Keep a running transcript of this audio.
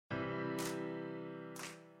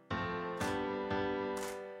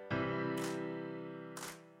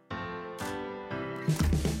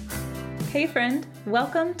Hey friend,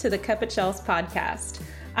 welcome to the Cup of Chels podcast.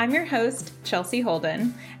 I'm your host, Chelsea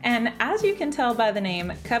Holden, and as you can tell by the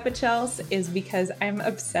name, Cup of Chels is because I'm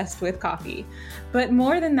obsessed with coffee. But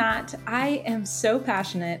more than that, I am so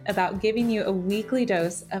passionate about giving you a weekly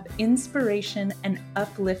dose of inspiration and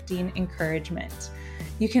uplifting encouragement.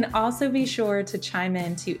 You can also be sure to chime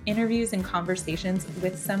in to interviews and conversations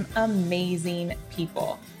with some amazing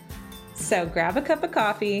people. So grab a cup of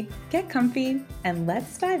coffee, get comfy, and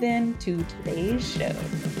let's dive into today's show.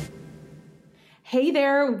 Hey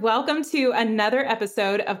there, welcome to another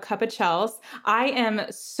episode of Cup of Chels. I am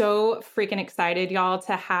so freaking excited, y'all,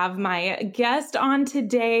 to have my guest on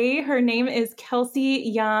today. Her name is Kelsey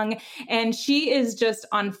Young, and she is just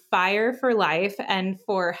on fire for life and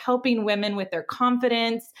for helping women with their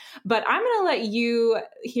confidence. But I'm going to let you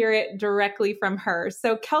hear it directly from her.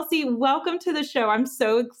 So Kelsey, welcome to the show. I'm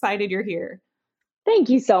so excited you're here. Thank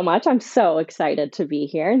you so much. I'm so excited to be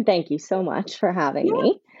here. And thank you so much for having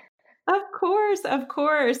me. Of course, of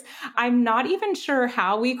course. I'm not even sure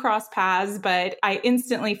how we crossed paths, but I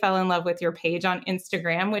instantly fell in love with your page on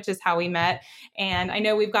Instagram, which is how we met. And I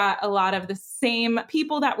know we've got a lot of the same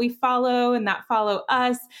people that we follow and that follow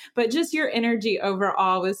us, but just your energy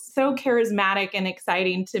overall was so charismatic and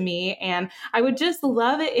exciting to me. And I would just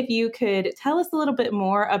love it if you could tell us a little bit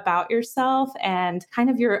more about yourself and kind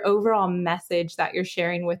of your overall message that you're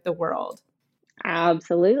sharing with the world.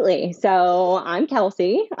 Absolutely. So I'm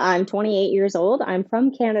Kelsey. I'm 28 years old. I'm from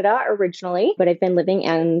Canada originally, but I've been living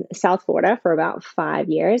in South Florida for about 5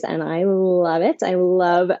 years and I love it. I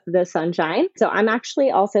love the sunshine. So I'm actually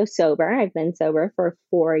also sober. I've been sober for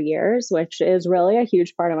 4 years, which is really a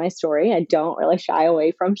huge part of my story. I don't really shy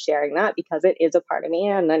away from sharing that because it is a part of me.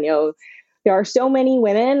 And I know there are so many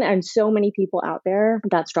women and so many people out there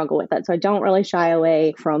that struggle with it. So I don't really shy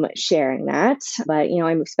away from sharing that. But,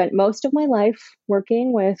 I've spent most of my life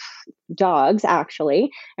working with dogs, actually.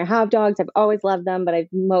 I have dogs. I've always loved them, but I've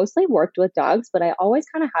mostly worked with dogs. But I always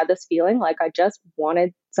kind of had this feeling like I just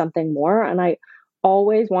wanted something more. And I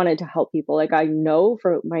always wanted to help people. Like I know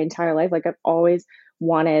for my entire life, like I've always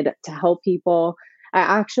wanted to help people. I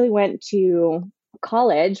actually went to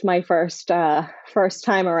college, my first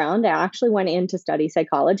time around. I actually went in to study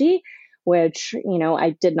psychology, which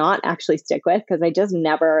I did not actually stick with because I just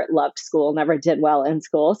never loved school, never did well in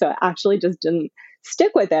school, so I actually just didn't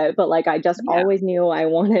stick with it. But I just always knew I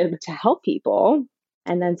wanted to help people.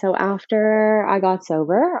 And then so after I got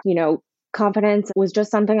sober, confidence was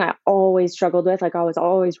just something I always struggled with. I was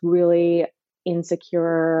always really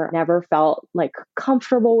insecure, never felt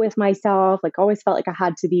comfortable with myself, always felt like I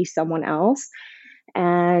had to be someone else.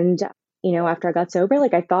 And, after I got sober,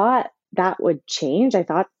 I thought that would change. I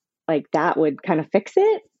thought that would kind of fix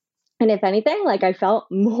it. And if anything, I felt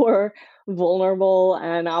more vulnerable.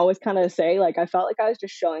 And I always kind of say, I felt like I was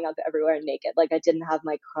just showing up everywhere naked. I didn't have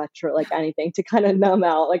my crutch or anything to kind of numb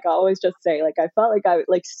out. I always just say, I felt like I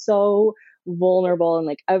was so vulnerable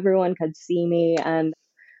and everyone could see me. And,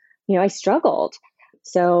 I struggled.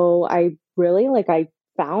 So I really I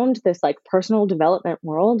found this personal development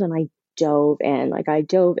world and I dove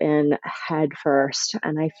in head first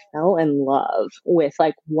and I fell in love with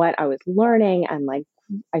what I was learning and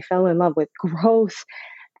I fell in love with growth.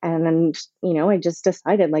 And then, I just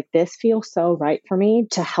decided this feels so right for me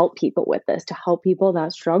to help people with this, to help people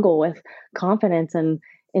that struggle with confidence and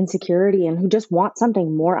insecurity and who just want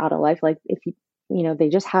something more out of life. If they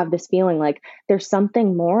just have this feeling there's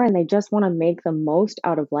something more and they just want to make the most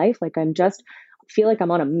out of life. Feel like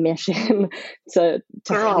I'm on a mission to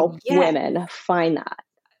help women find that.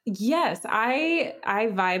 Yes, I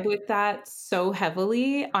vibe with that so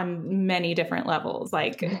heavily on many different levels.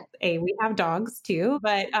 We have dogs too,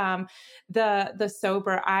 but the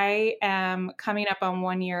sober, I am coming up on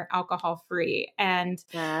 1 year alcohol free, and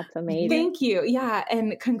that's amazing. Thank you. Yeah,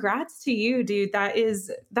 and congrats to you, dude.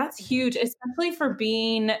 That's huge, especially for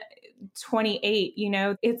being 28,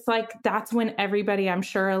 it's that's when everybody, I'm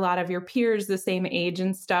sure a lot of your peers the same age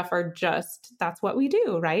and stuff that's what we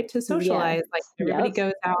do, right? To socialize. Yes. Everybody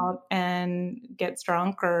goes out and gets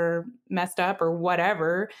drunk or messed up or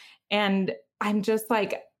whatever. And I'm just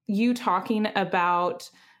you talking about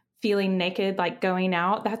feeling naked, going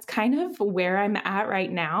out, that's kind of where I'm at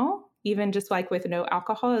right now. Even just with no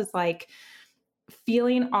alcohol is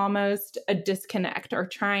feeling almost a disconnect or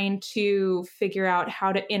trying to figure out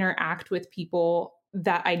how to interact with people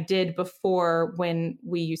that I did before when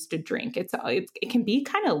we used to drink. It can be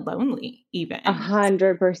kind of lonely even.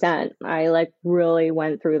 100%. I really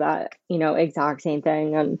went through that, exact same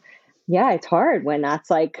thing. And yeah, it's hard when that's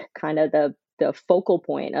kind of the the focal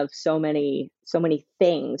point of so many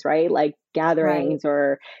things, right? Like Right. gatherings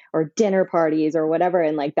or dinner parties or whatever.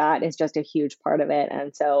 And like that is just a huge part of it.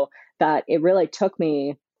 And so that it really took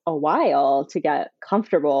me a while to get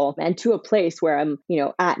comfortable and to a place where I'm,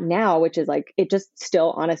 at now, which is like, it just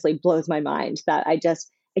still honestly blows my mind that I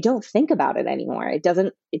don't think about it anymore. It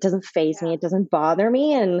doesn't phase me. It doesn't bother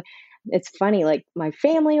me. And it's funny, like my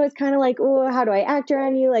family was kind of like, oh, how do I act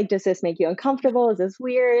around you? Like, does this make you uncomfortable? Is this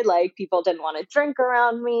weird? Like people didn't want to drink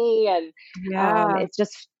around me. And Yeah. it's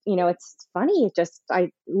just, it's funny. I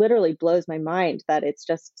literally blows my mind that it's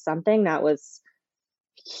just something that was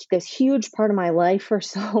this huge part of my life for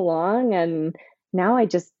so long. And now I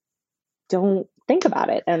just don't think about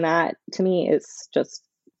it. And that to me is just,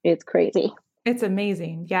 it's crazy. It's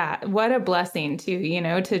amazing. Yeah. What a blessing too,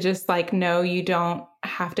 to just like know you don't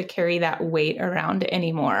have to carry that weight around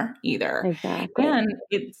anymore either. Exactly. And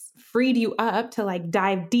it's freed you up to like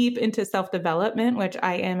dive deep into self-development, which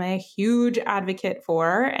I am a huge advocate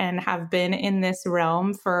for and have been in this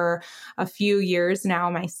realm for a few years now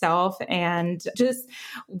myself. And just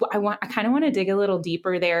I kind of want to dig a little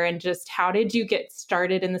deeper there and just how did you get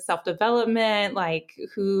started in the self-development? Like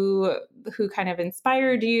who kind of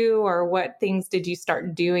inspired you, or what things did you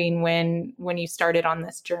start doing when you started on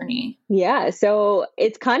this journey? Yeah, so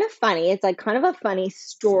it's kind of funny. It's like kind of a funny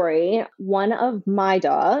story. One of my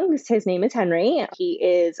dogs, his name is Henry. He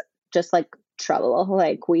is just like trouble.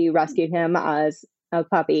 Like we rescued him as a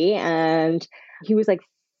puppy and he was like,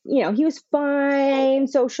 he was fine,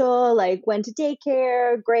 social, like went to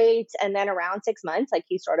daycare, great. And then around 6 months, like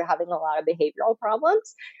he started having a lot of behavioral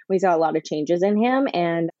problems. We saw a lot of changes in him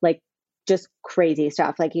and like just crazy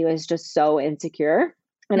stuff. Like he was just so insecure.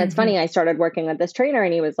 And it's Mhm. funny, I started working with this trainer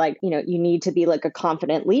and he was like, you need to be like a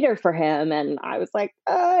confident leader for him. And I was like,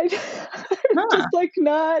 I'm Huh. just like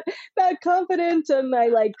not that confident. And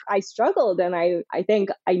I struggled. And I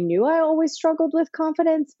think I knew I always struggled with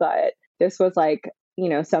confidence, but this was like,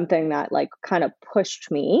 something that like kind of pushed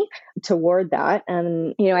me toward that.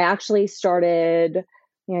 And, I actually started,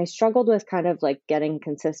 I struggled with kind of like getting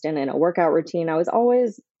consistent in a workout routine. I was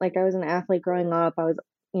always like, I was an athlete growing up. I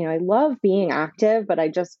love being active, but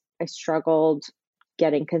I struggled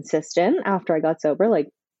getting consistent after I got sober, like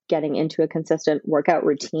getting into a consistent workout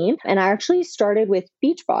routine. And I actually started with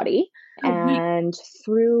Beachbody. Oh, neat. And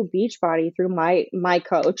through Beachbody, through my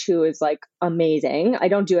coach, who is like amazing. I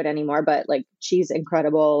don't do it anymore, but like she's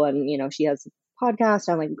incredible. And, she has a podcast.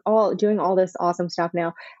 I'm like doing all this awesome stuff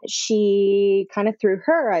now. She kind of through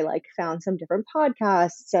her, I like found some different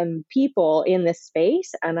podcasts and people in this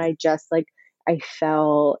space. And I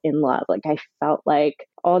fell in love. Like I felt like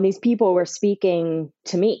all these people were speaking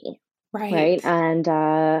to me, right? Right. And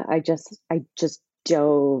I just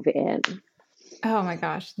dove in. Oh my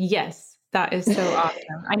gosh. Yes. That is so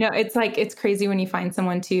awesome. I know it's like, it's crazy when you find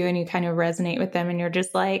someone too and you kind of resonate with them and you're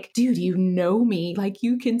just like, dude, you know me, like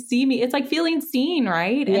you can see me. It's like feeling seen,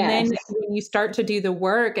 right? And then Yes. when you start to do the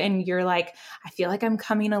work and you're like, I feel like I'm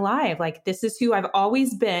coming alive. Like this is who I've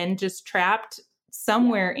always been, just trapped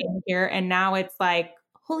somewhere in here. And now it's like,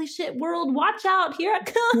 holy shit, world, watch out. Here I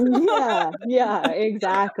come. Yeah, yeah,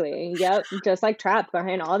 exactly. Yep. Just like trapped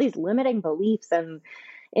behind all these limiting beliefs and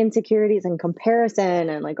insecurities and comparison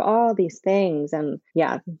and like all these things. And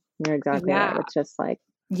yeah, you're exactly right. Yeah. It's just like,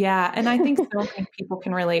 Yeah. And I think so many people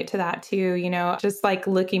can relate to that too. Just like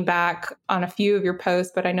looking back on a few of your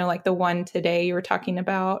posts, but I know like the one today you were talking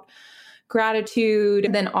about gratitude,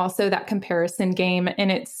 and then also that comparison game. And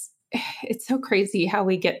it's so crazy how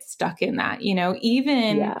we get stuck in that,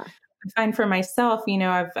 even yeah. I find for myself,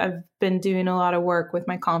 I've been doing a lot of work with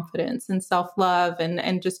my confidence and self-love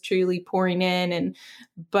and just truly pouring in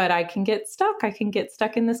but I can get stuck. I can get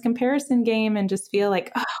stuck in this comparison game and just feel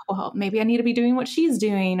like, oh, well, maybe I need to be doing what she's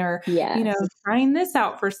doing or, Yes. trying this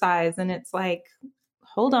out for size. And it's like,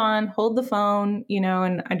 hold on, hold the phone,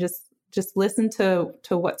 and I just listen to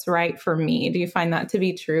what's right for me. Do you find that to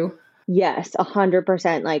be true? Yes,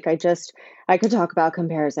 100%. Like I could talk about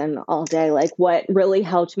comparison all day. Like what really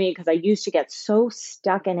helped me, because I used to get so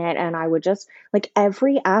stuck in it and I would just like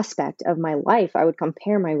every aspect of my life, I would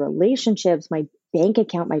compare my relationships, my bank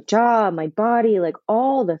account, my job, my body, like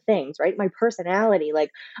all the things, right? My personality,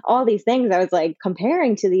 like all these things I was like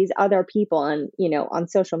comparing to these other people. And, on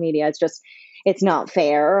social media, it's not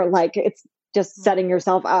fair. Like it's just setting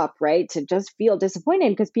yourself up, right? To just feel disappointed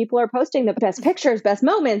because people are posting the best pictures, best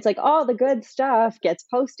moments, like all the good stuff gets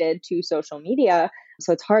posted to social media.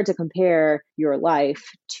 So it's hard to compare your life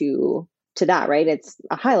to that, right? It's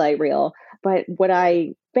a highlight reel. But what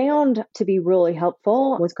I found to be really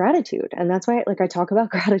helpful was gratitude. And that's why I talk about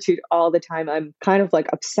gratitude all the time. I'm kind of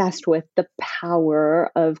obsessed with the power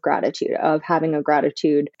of gratitude, of having a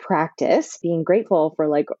gratitude practice, being grateful for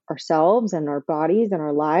ourselves and our bodies and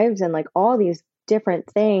our lives and all these different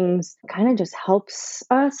things kind of just helps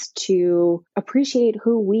us to appreciate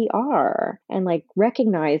who we are and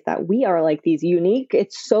recognize that we are these unique,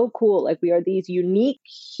 it's so cool. We are these unique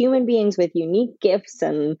human beings with unique gifts.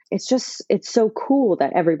 And it's so cool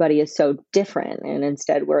that everybody is so different. And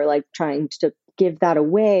instead we're trying to give that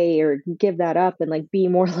away or give that up and be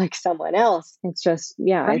more like someone else. It's just,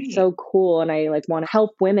 yeah, Right. It's so cool. And I want to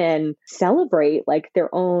help women celebrate their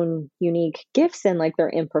own unique gifts and their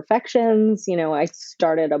imperfections. I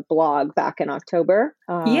started a blog back in October.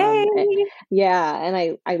 Yay! Yeah.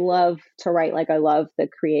 And I love to write. I love the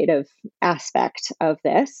creative aspect of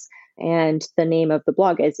this. And the name of the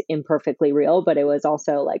blog is Imperfectly Real, but it was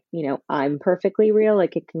also I'm perfectly real.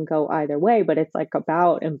 It can go either way, but it's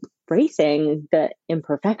about embracing the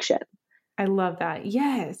imperfection. I love that.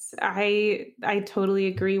 Yes, I totally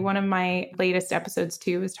agree. One of my latest episodes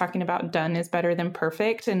too is talking about done is better than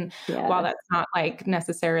perfect. And while that's not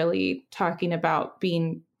necessarily talking about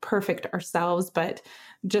being perfect ourselves, but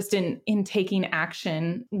just in taking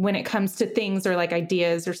action when it comes to things or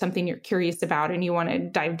ideas or something you're curious about and you want to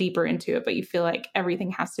dive deeper into it, but you feel like everything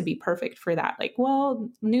has to be perfect for that. Well,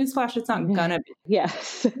 newsflash, it's not gonna be.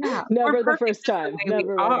 Yes. Yeah, Never the first time.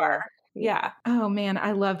 Never we are. Yeah. Oh man,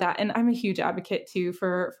 I love that. And I'm a huge advocate too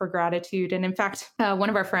for gratitude. And in fact, one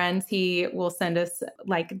of our friends, he will send us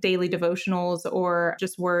daily devotionals or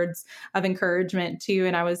just words of encouragement too.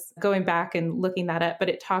 And I was going back and looking that up, but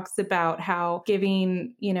it talks about how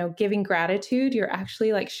giving gratitude, you're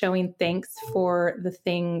actually showing thanks for the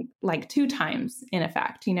thing 2 times in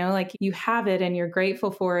effect, you have it and you're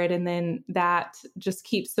grateful for it. And then that just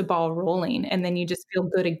keeps the ball rolling. And then you just feel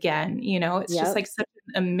good again. It's just such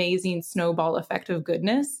an amazing snowball effect of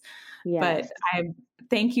goodness. Yes. But I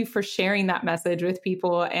thank you for sharing that message with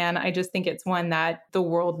people. And I just think it's one that the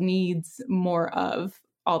world needs more of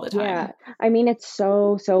all the time. Yeah. I mean, it's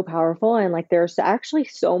so, so powerful. And there's actually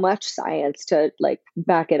so much science to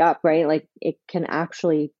back it up, right? It can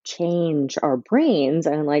actually change our brains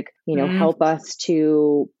and help us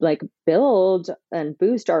to build and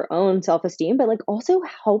boost our own self-esteem, but also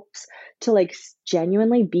helps to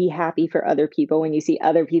genuinely be happy for other people when you see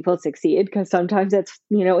other people succeed. Cause sometimes it's,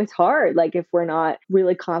 it's hard. If we're not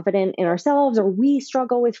really confident in ourselves or we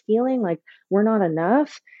struggle with feeling we're not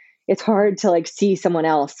enough, it's hard to see someone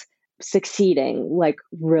else succeeding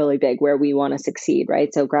really big where we want to succeed,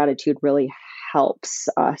 right? So gratitude really helps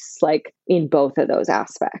us in both of those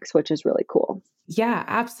aspects, which is really cool. Yeah,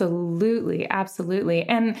 absolutely. Absolutely.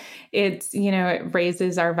 And it's, it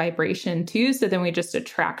raises our vibration too. So then we just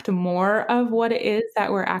attract more of what it is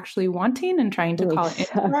that we're actually wanting and trying to call it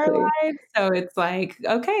into our lives. So it's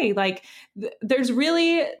okay, there's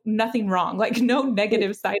really nothing wrong, no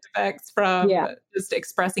negative side effects from just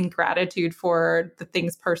expressing gratitude for the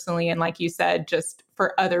things personally. And like you said, just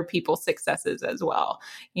for other people's successes as well,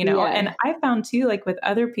 and I found too, with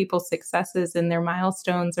other people's successes and their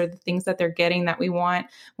milestones or the things that they're getting that we want,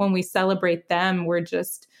 when we celebrate them, we're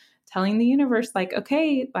just telling the universe,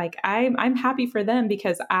 okay, I'm happy for them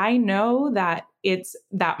because I know that it's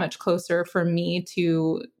that much closer for me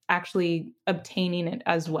to actually obtaining it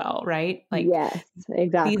as well, right? Yes,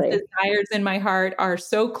 exactly. These desires in my heart are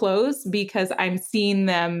so close because I'm seeing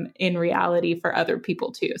them in reality for other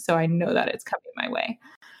people too. So I know that it's coming my way.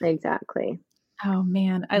 Exactly. Oh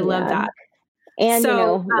man, I love that. And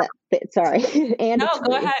sorry. And no,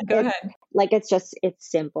 go ahead. It's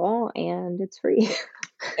simple and it's free.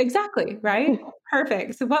 Exactly. Right.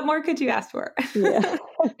 Perfect. So what more could you ask for? Yeah.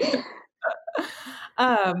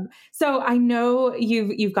 So I know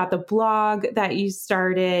you've got the blog that you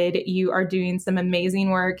started. You are doing some amazing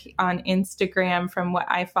work on Instagram from what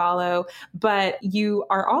I follow, but you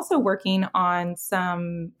are also working on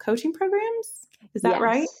some coaching programs. Is that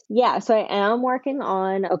right? Yeah. So I am working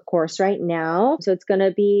on a course right now. So it's going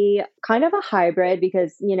to be kind of a hybrid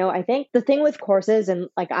because, I think the thing with courses and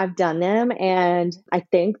I've done them and I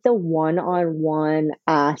think the one-on-one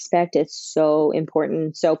aspect is so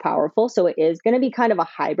important, so powerful. So it is going to be kind of a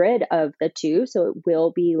hybrid of the two. So it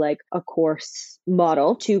will be a course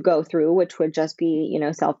model to go through, which would just be,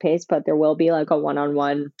 self-paced, but there will be a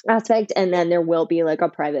one-on-one aspect. And then there will be a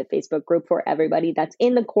private Facebook group for everybody that's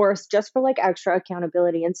in the course just for extra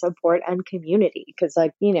accountability and support and community. Cause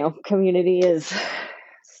community is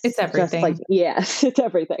It's just like, everything. yes, it's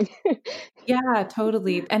everything. Yeah,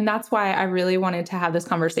 totally. And that's why I really wanted to have this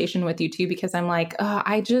conversation with you too, because I'm like,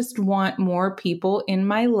 I just want more people in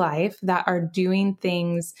my life that are doing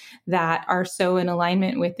things that are so in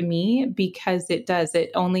alignment with me, because it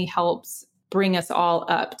only helps bring us all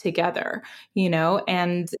up together,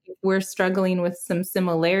 and if we're struggling with some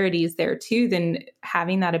similarities there too, then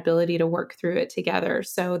having that ability to work through it together.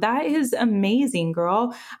 So that is amazing,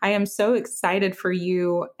 girl. I am so excited for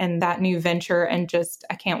you and that new venture, and just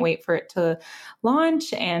I can't wait for it to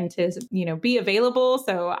launch and to be available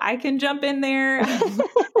so I can jump in there.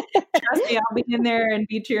 Trust me, I'll be in there and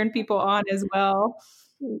be cheering people on as well.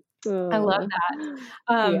 I love Oh,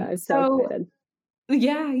 that. yeah, I'm so So excited.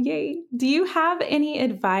 yeah, yay. Do you have any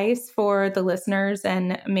advice for the listeners,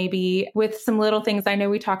 and maybe with some little things? I know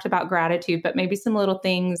we talked about gratitude, but maybe some little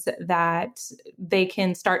things that they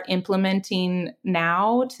can start implementing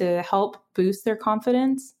now to help boost their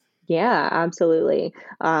confidence? Yeah, absolutely.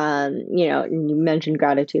 You mentioned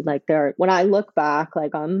gratitude. Like when I look back,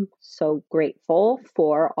 like I'm so grateful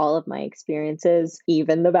for all of my experiences,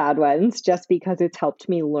 even the bad ones, just because it's helped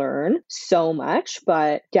me learn so much.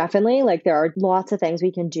 But definitely, like there are lots of things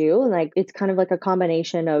we can do. Like it's kind of like a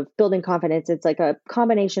combination of building confidence. It's like a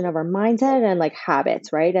combination of our mindset and like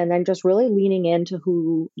habits, right? And then just really leaning into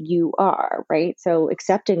who you are, right? So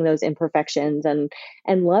accepting those imperfections and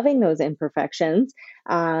loving those imperfections,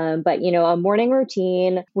 but a morning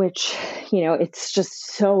routine, which, it's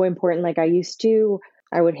just so important. Like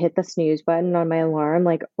I would hit the snooze button on my alarm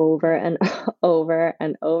like over and over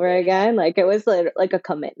and over again. Like it was like a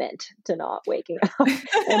commitment to not waking up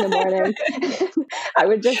in the morning. I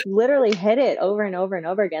would just literally hit it over and over and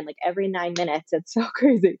over again, like every 9 minutes. It's so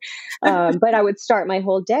crazy. But I would start my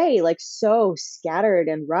whole day like so scattered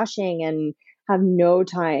and rushing and have no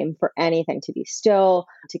time for anything, to be still,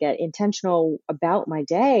 to get intentional about my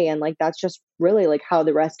day. And like that's just really like how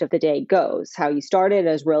the rest of the day goes. How you started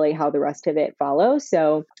is really how the rest of it follows.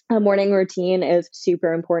 So a morning routine is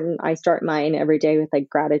super important. I start mine every day with like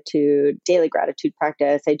daily gratitude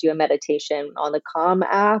practice. I do a meditation on the Calm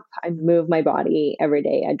app. I move my body every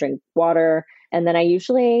day. I drink water. And then I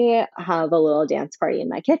usually have a little dance party in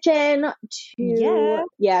my kitchen to, Yeah.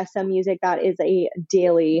 yeah, some music. That is a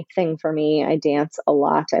daily thing for me. I dance a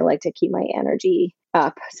lot. I like to keep my energy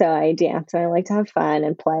up. So I dance and I like to have fun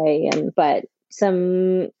and play. But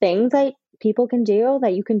some things that people can do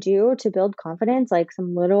that you can do to build confidence, like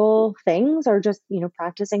some little things are just,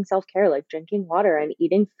 practicing self-care, like drinking water and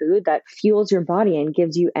eating food that fuels your body and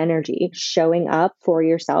gives you energy, showing up for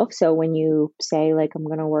yourself. So when you say like, I'm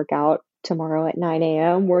going to work out tomorrow at 9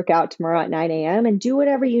 a.m., work out tomorrow at 9 a.m. and do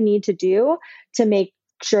whatever you need to do to make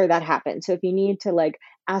sure that happens. So if you need to like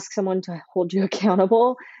ask someone to hold you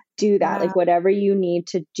accountable, do that. Yeah. Like whatever you need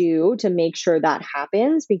to do to make sure that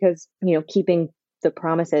happens, because, keeping the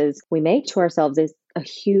promises we make to ourselves is a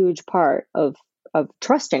huge part of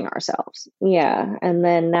trusting ourselves. Yeah. And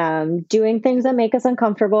then doing things that make us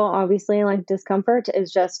uncomfortable. Obviously, like discomfort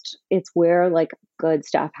is it's where like good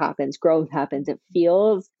stuff happens, growth happens. It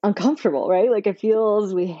feels uncomfortable, right? Like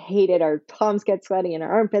we hate it. Our palms get sweaty and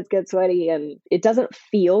our armpits get sweaty and it doesn't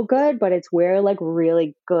feel good, but it's where like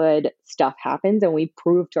really good stuff happens. And we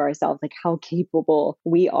prove to ourselves like how capable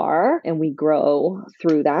we are, and we grow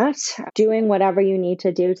through that. Doing whatever you need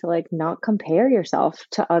to do to like not compare yourself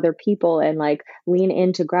to other people, and like lean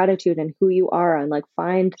into gratitude and who you are, and like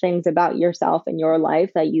find things about yourself and your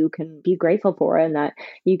life that you can be grateful for and that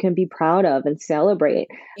you can be proud of and celebrate.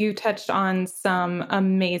 You touched on some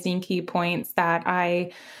amazing key points that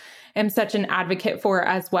I am such an advocate for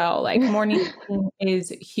as well. Like morning routine is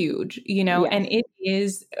huge, Yes. and it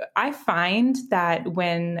is, I find that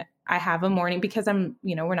when I have a morning, because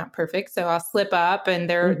we're not perfect, so I'll slip up, and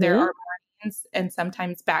there Mm-hmm. are mornings, and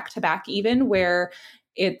sometimes back to back even, where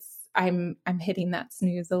I'm hitting that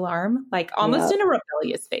snooze alarm, like almost Yep. in a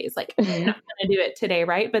rebellious phase, like I'm not going to do it today.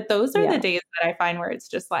 Right. But those are the Yes. days that I find where it's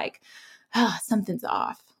just like, something's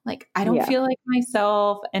off. Like I don't Yeah. feel like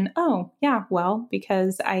myself. And oh yeah, well,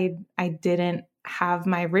 because I didn't have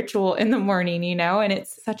my ritual in the morning, and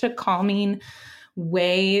it's such a calming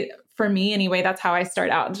way for me anyway. That's how I start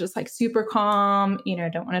out, just like super calm,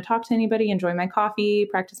 don't want to talk to anybody, enjoy my coffee,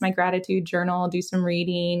 practice my gratitude journal, do some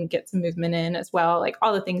reading, get some movement in as well, like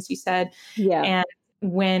all the things you said. Yeah. And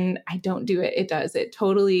when I don't do it, it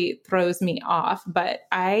totally throws me off. But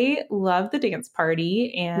I love the dance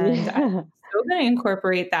party, and I'm Yeah. still going to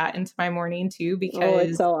incorporate that into my morning too, Oh,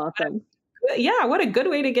 it's because so awesome. yeah, what a good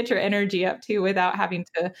way to get your energy up too without having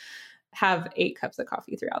to have 8 cups of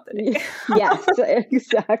coffee throughout the day. Yes,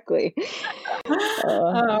 exactly. Uh,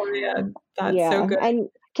 Oh man, that's so yeah. good. And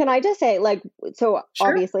can I just say, like, so Sure.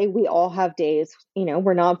 obviously we all have days,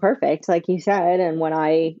 we're not perfect, like you said. And when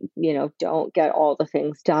I, don't get all the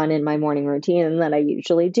things done in my morning routine that I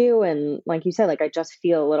usually do, and like you said, like I just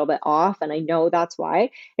feel a little bit off, and I know that's why,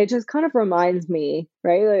 it just kind of reminds me,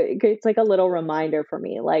 right? Like, it's like a little reminder for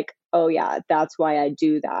me, like, oh yeah, that's why I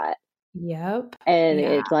do that. Yep. And Yeah.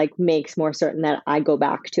 it like makes more certain that I go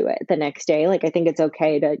back to it the next day. Like I think it's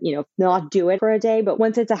okay to, not do it for a day, but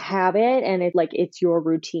once it's a habit and it's your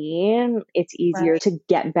routine, it's easier Right. to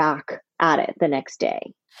get back at it the next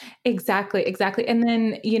day. Exactly, exactly. And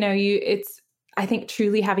then, it's I think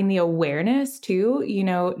truly having the awareness too,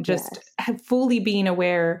 just Yes. fully being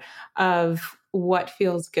aware of what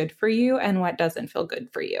feels good for you and what doesn't feel good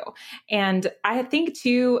for you. And I think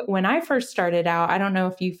too, when I first started out, I don't know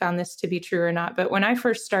if you found this to be true or not, but when I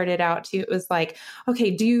first started out too, it was like, okay,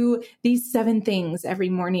 do these 7 things every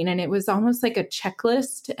morning. And it was almost like a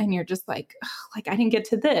checklist. And you're just like, "Ugh, like I didn't get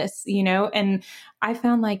to this, and I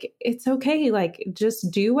found like it's okay, like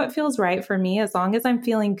just do what feels right for me as long as I'm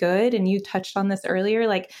feeling good. And you touched on this earlier,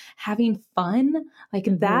 like having fun, like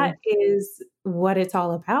Hmm. that is what it's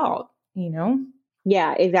all about.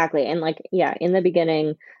 Yeah, exactly. And like, yeah, in the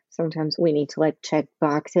beginning, sometimes we need to like check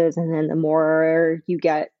boxes. And then the more you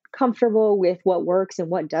get comfortable with what works and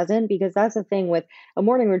what doesn't, because that's the thing with a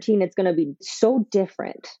morning routine, it's going to be so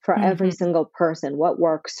different for every Mhm. single person. What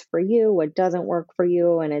works for you, what doesn't work for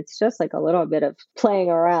you. And it's just like a little bit of playing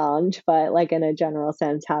around, but like in a general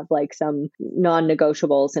sense, have like some non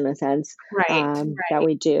negotiables in a sense Right, that right.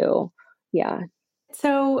 we do. Yeah.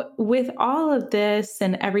 So, with all of this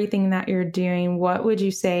and everything that you're doing, what would you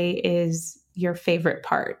say is your favorite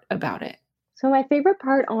part about it? So my favorite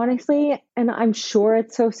part, honestly, and I'm sure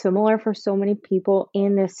it's so similar for so many people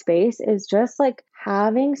in this space, is just like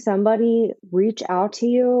having somebody reach out to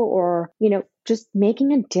you or, just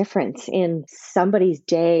making a difference in somebody's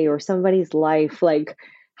day or somebody's life. Like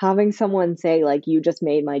having someone say like, you just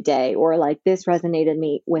made my day, or like this resonated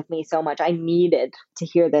me with me so much. I needed to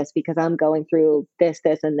hear this because I'm going through this,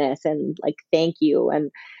 and this, and like, thank you.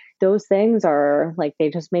 And those things are like,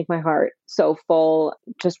 they just make my heart so full,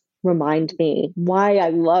 just remind me why I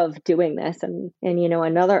love doing this. And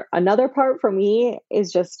another part for me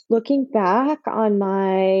is just looking back on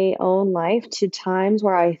my own life to times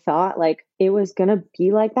where I thought like it was going to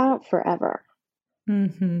be like that forever.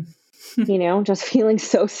 Mhm. Just feeling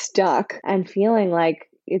so stuck and feeling like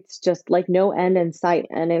it's just like no end in sight,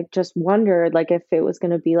 and it just wondered like if it was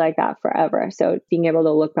going to be like that forever. So being able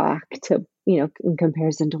to look back to, in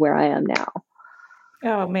comparison to where I am now.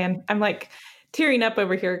 Oh man, I'm like tearing up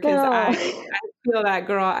over here because No. I feel that,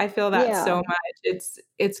 girl. I feel that so Yeah. much.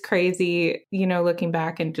 It's crazy, looking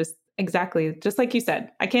back and just exactly just like you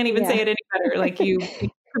said. I can't even say Yeah. it any better. Like you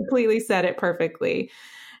completely said it perfectly.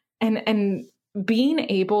 And being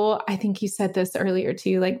able, I think you said this earlier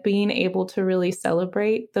too, like being able to really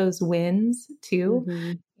celebrate those wins too,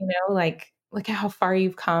 Hmm. like look at how far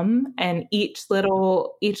you've come and each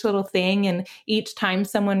little thing and each time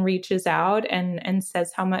someone reaches out and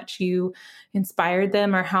says how much you inspired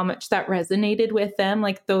them or how much that resonated with them,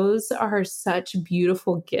 like those are such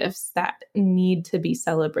beautiful gifts that need to be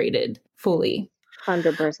celebrated fully. Well,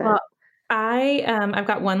 100%. I've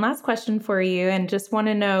got one last question for you and just want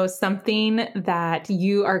to know something that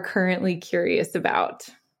you are currently curious about.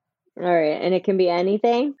 All right. And it can be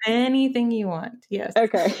anything. Anything you want. Yes.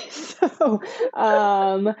 Okay. So,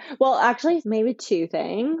 well, actually, maybe two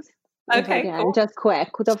things, if I Okay, can, cool. just quick.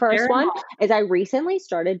 The Share first 'em one all. is I recently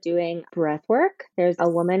started doing breath work. There's a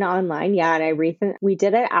woman online. Yeah. And we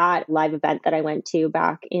did it at a live event that I went to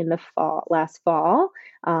back in the last fall.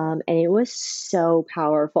 And it was so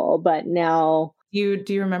powerful. But now, Do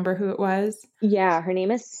you remember who it was? yeah, her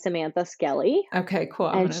name is Samantha Skelly. Okay, cool.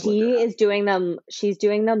 I'm And gonna look her up. she's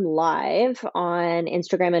doing them live on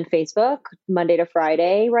Instagram and Facebook Monday to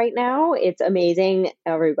Friday right now. It's amazing.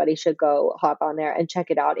 Everybody should go hop on there and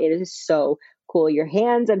check it out. It is so cool. Your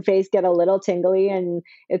hands and face get a little tingly and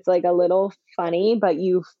it's like a little funny, but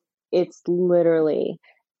it's literally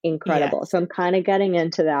incredible. Yes, So I'm kind of getting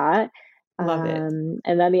into that. love it.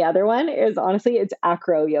 And then the other one is honestly, it's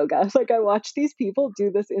acro yoga. Like I watch these people do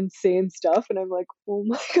this insane stuff and I'm like, oh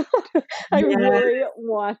my God, I Yes. really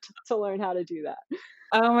want to learn how to do that.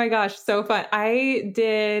 Oh my gosh, so fun.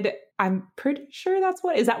 I'm pretty sure that's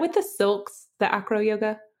what is that with the silks, the acro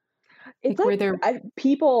yoga? It's Like where like they're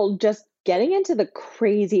people just getting into the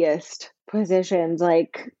craziest positions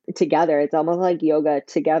like together. It's almost like yoga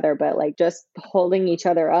together, but like just holding each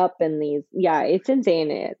other up in these. Yeah, it's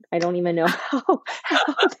insane. I don't even know how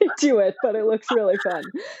they do it, but it looks really fun.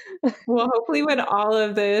 Well, hopefully when all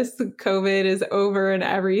of this COVID is over and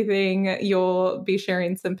everything, you'll be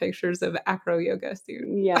sharing some pictures of acro yoga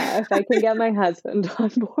soon. Yeah, if I can get my husband on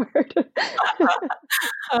board.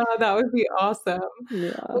 That would be awesome.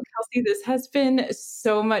 Yeah. Well, Kelsey, this has been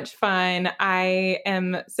so much fun. I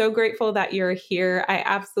am so grateful that you're here. I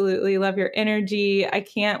absolutely love your energy. I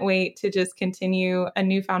can't wait to just continue a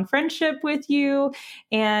newfound friendship with you.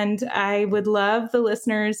 And I would love the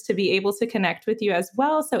listeners to be able to connect with you as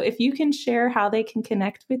well. So if you can share how they can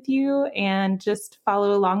connect with you and just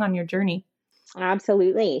follow along on your journey.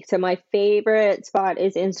 Absolutely. So my favorite spot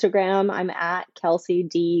is Instagram. I'm at Kelsey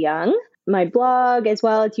D. Young. My blog as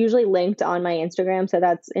well. It's usually linked on my Instagram. So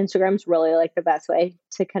Instagram's really like the best way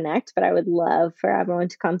to connect, but I would love for everyone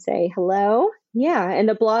to come say hello. Yeah. And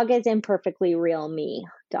the blog is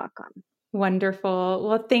imperfectlyrealme.com. Wonderful.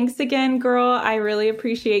 Well, thanks again, girl. I really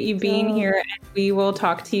appreciate you being here, and we will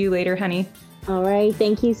talk to you later, honey. All right.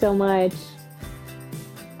 Thank you so much.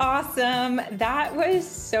 Awesome. That was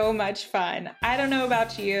so much fun. I don't know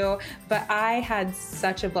about you, but I had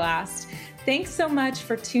such a blast. Thanks so much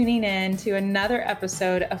for tuning in to another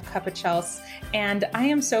episode of Cup of Chelsea. And I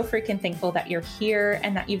am so freaking thankful that you're here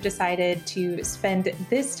and that you've decided to spend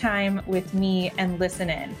this time with me and listen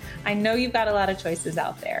in. I know you've got a lot of choices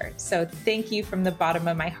out there, so thank you from the bottom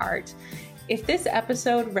of my heart. If this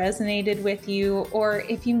episode resonated with you, or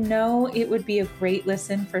if you know it would be a great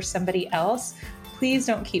listen for somebody else, please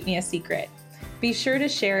don't keep me a secret. Be sure to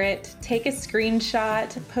share it, take a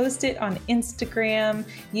screenshot, post it on Instagram,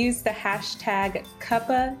 use the hashtag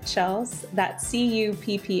CuppaChels, that's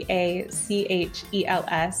CuppaChels,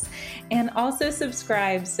 and also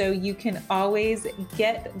subscribe so you can always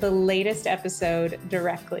get the latest episode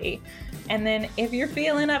directly. And then if you're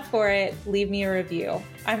feeling up for it, leave me a review.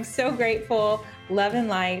 I'm so grateful. Love and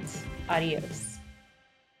light. Adios.